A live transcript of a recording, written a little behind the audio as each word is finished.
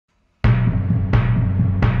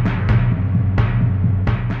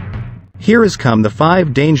Here has come the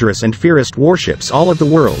 5 dangerous and fiercest warships all of the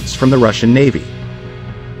worlds from the Russian Navy.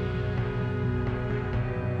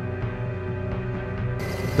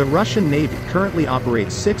 The Russian Navy currently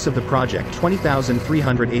operates 6 of the Project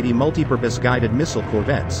 20,380 multipurpose guided missile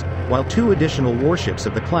corvettes, while 2 additional warships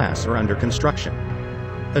of the class are under construction.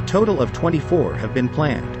 A total of 24 have been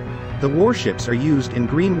planned. The warships are used in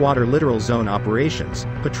green water littoral zone operations,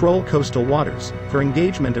 patrol coastal waters, for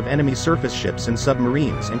engagement of enemy surface ships and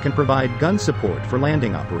submarines, and can provide gun support for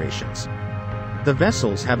landing operations. The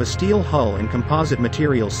vessels have a steel hull and composite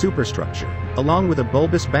material superstructure, along with a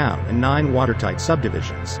bulbous bow and 9 watertight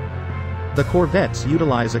subdivisions. The corvettes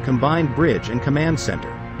utilize a combined bridge and command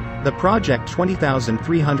center. The Project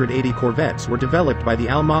 20,380 corvettes were developed by the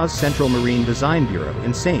Almaz Central Marine Design Bureau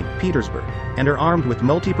in St. Petersburg, and are armed with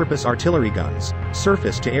multipurpose artillery guns,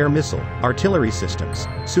 surface-to-air missile, artillery systems,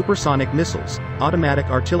 supersonic missiles, automatic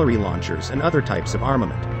artillery launchers and other types of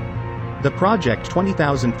armament. The Project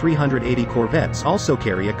 20,380 corvettes also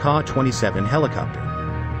carry a Ka-27 helicopter.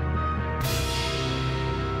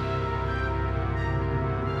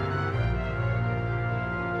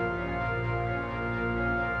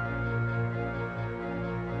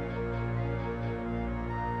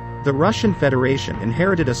 The Russian Federation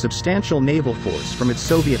inherited a substantial naval force from its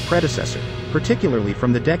Soviet predecessor, particularly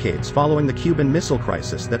from the decades following the Cuban Missile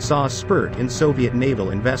Crisis that saw a spurt in Soviet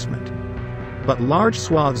naval investment. But large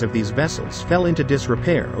swaths of these vessels fell into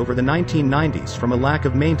disrepair over the 1990s from a lack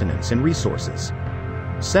of maintenance and resources.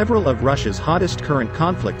 Several of Russia's hottest current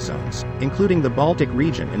conflict zones, including the Baltic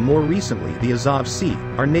region and more recently the Azov Sea,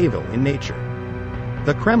 are naval in nature.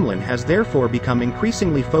 The Kremlin has therefore become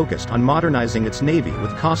increasingly focused on modernizing its navy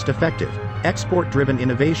with cost-effective, export-driven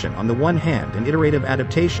innovation on the one hand and iterative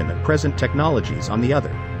adaptation of present technologies on the other.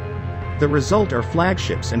 The result are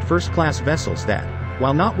flagships and first-class vessels that,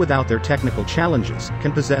 while not without their technical challenges,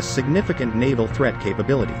 can possess significant naval threat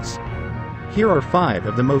capabilities. Here are 5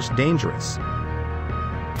 of the most dangerous.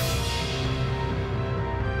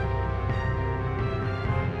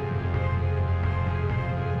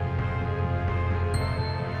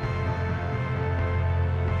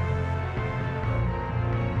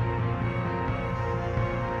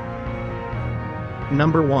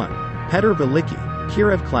 Number 1. Petr Veliki,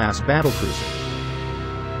 Kirov-class battlecruiser.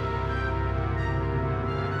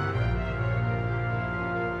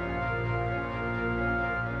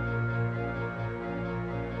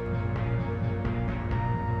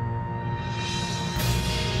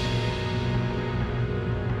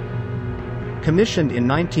 Commissioned in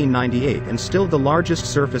 1998 and still the largest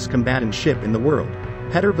surface combatant ship in the world,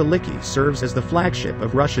 Petr Veliki serves as the flagship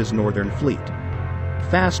of Russia's Northern Fleet.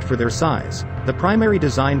 Fast for their size, the primary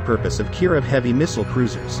design purpose of Kirov heavy missile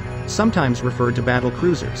cruisers, sometimes referred to battle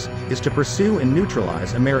cruisers, is to pursue and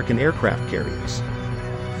neutralize American aircraft carriers.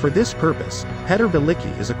 For this purpose, Petr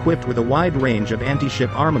Veliki is equipped with a wide range of anti-ship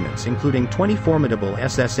armaments including 20 formidable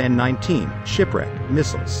SSN-19 shipwreck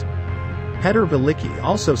missiles. Petr Veliki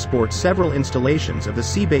also sports several installations of the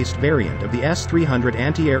sea-based variant of the S-300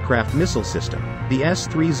 anti-aircraft missile system, the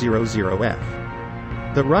S-300F.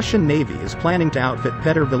 The Russian Navy is planning to outfit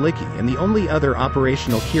Petr Veliki and the only other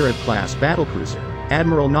operational Kirov-class battlecruiser,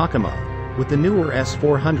 Admiral Nakhimov, with the newer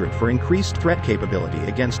S-400 for increased threat capability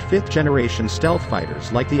against 5th-generation stealth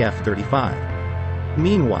fighters like the F-35.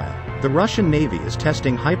 Meanwhile, the Russian Navy is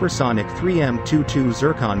testing hypersonic 3M-22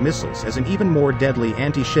 Zircon missiles as an even more deadly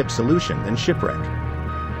anti-ship solution than shipwreck.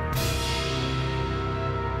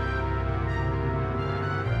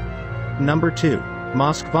 Number 2.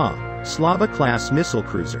 Moskva, Slava-class missile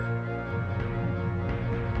cruiser.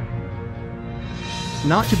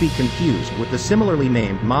 Not to be confused with the similarly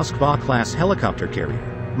named Moskva-class helicopter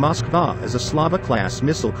carrier, Moskva is a Slava-class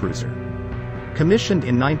missile cruiser. Commissioned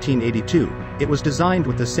in 1982, it was designed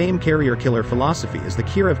with the same carrier-killer philosophy as the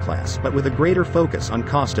Kirov-class but with a greater focus on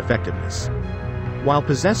cost-effectiveness. While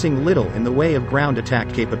possessing little in the way of ground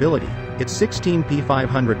attack capability, its 16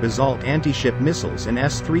 P-500 Basalt anti-ship missiles and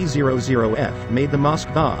S-300F made the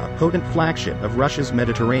Moskva a potent flagship of Russia's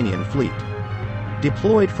Mediterranean fleet.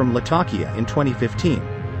 Deployed from Latakia in 2015,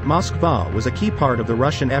 Moskva was a key part of the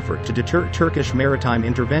Russian effort to deter Turkish maritime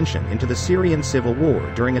intervention into the Syrian civil war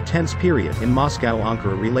during a tense period in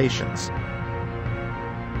Moscow-Ankara relations.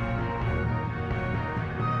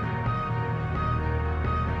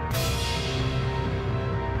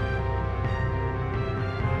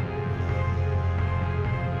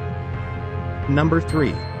 Number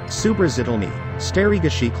 3. Subdivisions,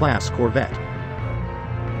 Starygashchi-class corvette.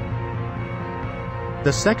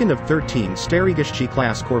 The second of 13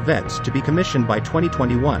 Starygashchi-class corvettes to be commissioned by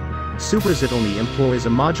 2021, Subdivisions employs a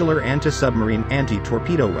modular anti-submarine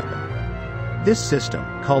anti-torpedo weapon. This system,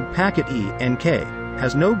 called Packet E/NK,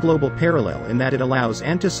 has no global parallel in that it allows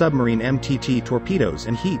anti-submarine MTT torpedoes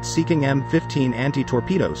and heat-seeking M15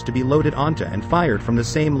 anti-torpedoes to be loaded onto and fired from the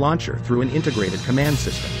same launcher through an integrated command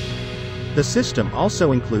system. The system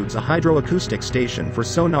also includes a hydroacoustic station for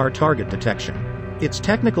sonar target detection. Its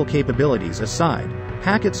technical capabilities aside,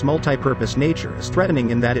 Packet's multi-purpose nature is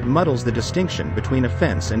threatening in that it muddles the distinction between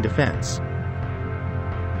offense and defense.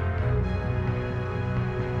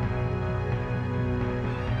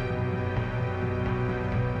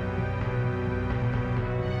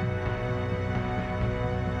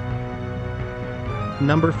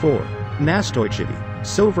 Number 4. Nastoychevy,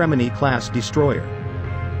 Sovremeny-class destroyer.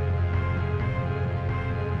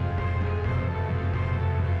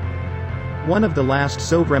 One of the last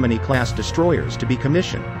Sovremeny-class destroyers to be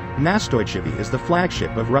commissioned, Nastoychevy is the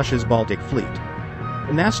flagship of Russia's Baltic Fleet.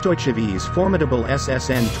 Nastoychevy's formidable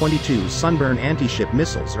SSN-22 Sunburn anti-ship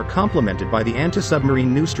missiles are complemented by the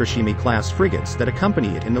anti-submarine Neustrashimy-class frigates that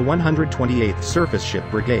accompany it in the 128th Surface Ship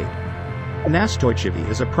Brigade. Nastoychevy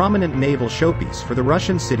is a prominent naval showpiece for the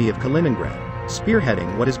Russian city of Kaliningrad,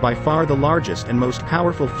 spearheading what is by far the largest and most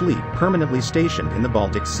powerful fleet permanently stationed in the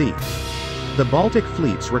Baltic Sea. The Baltic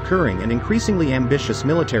Fleet's recurring and increasingly ambitious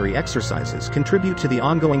military exercises contribute to the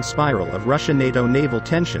ongoing spiral of Russia-NATO naval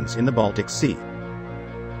tensions in the Baltic Sea.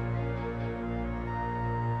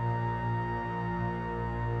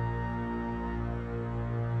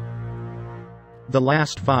 The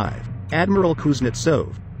last 5. Admiral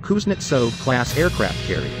Kuznetsov, Kuznetsov-class aircraft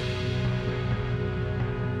carrier.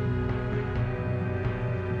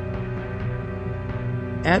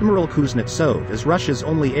 Admiral Kuznetsov is Russia's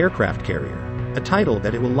only aircraft carrier, a title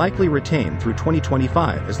that it will likely retain through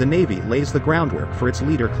 2025 as the Navy lays the groundwork for its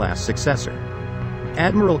Leader-class successor.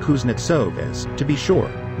 Admiral Kuznetsov is, to be sure,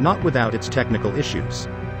 not without its technical issues.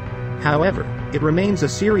 However, it remains a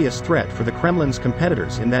serious threat for the Kremlin's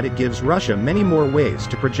competitors in that it gives Russia many more ways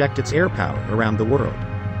to project its air power around the world.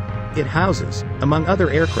 It houses, among other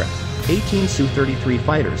aircraft, 18 Su-33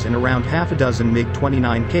 fighters and around half a dozen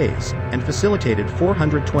MiG-29Ks, and facilitated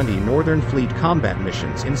 420 Northern Fleet combat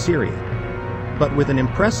missions in Syria. But with an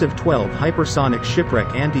impressive 12 hypersonic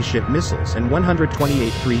shipwreck anti-ship missiles and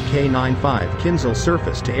 128 3K-95 Kinzhal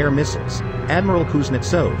surface-to-air missiles, Admiral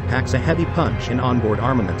Kuznetsov packs a heavy punch in onboard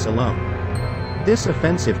armaments alone. This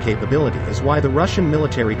offensive capability is why the Russian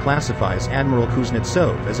military classifies Admiral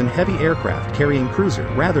Kuznetsov as an heavy aircraft carrying cruiser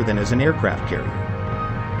rather than as an aircraft carrier.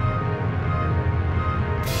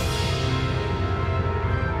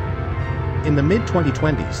 In the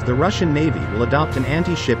mid-2020s, the Russian Navy will adopt an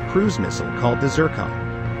anti-ship cruise missile called the Zircon.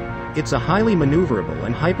 It's a highly maneuverable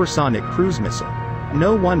and hypersonic cruise missile.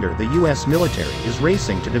 No wonder the US military is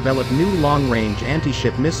racing to develop new long-range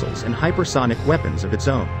anti-ship missiles and hypersonic weapons of its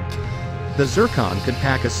own. The Zircon could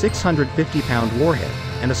pack a 650-pound warhead,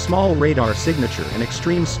 and a small radar signature and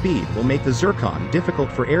extreme speed will make the Zircon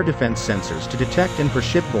difficult for air defense sensors to detect and for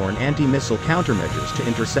shipborne anti-missile countermeasures to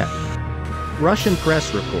intercept. Russian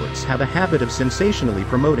press reports have a habit of sensationally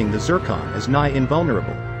promoting the Zircon as nigh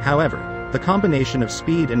invulnerable. However, the combination of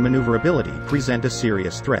speed and maneuverability present a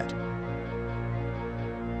serious threat.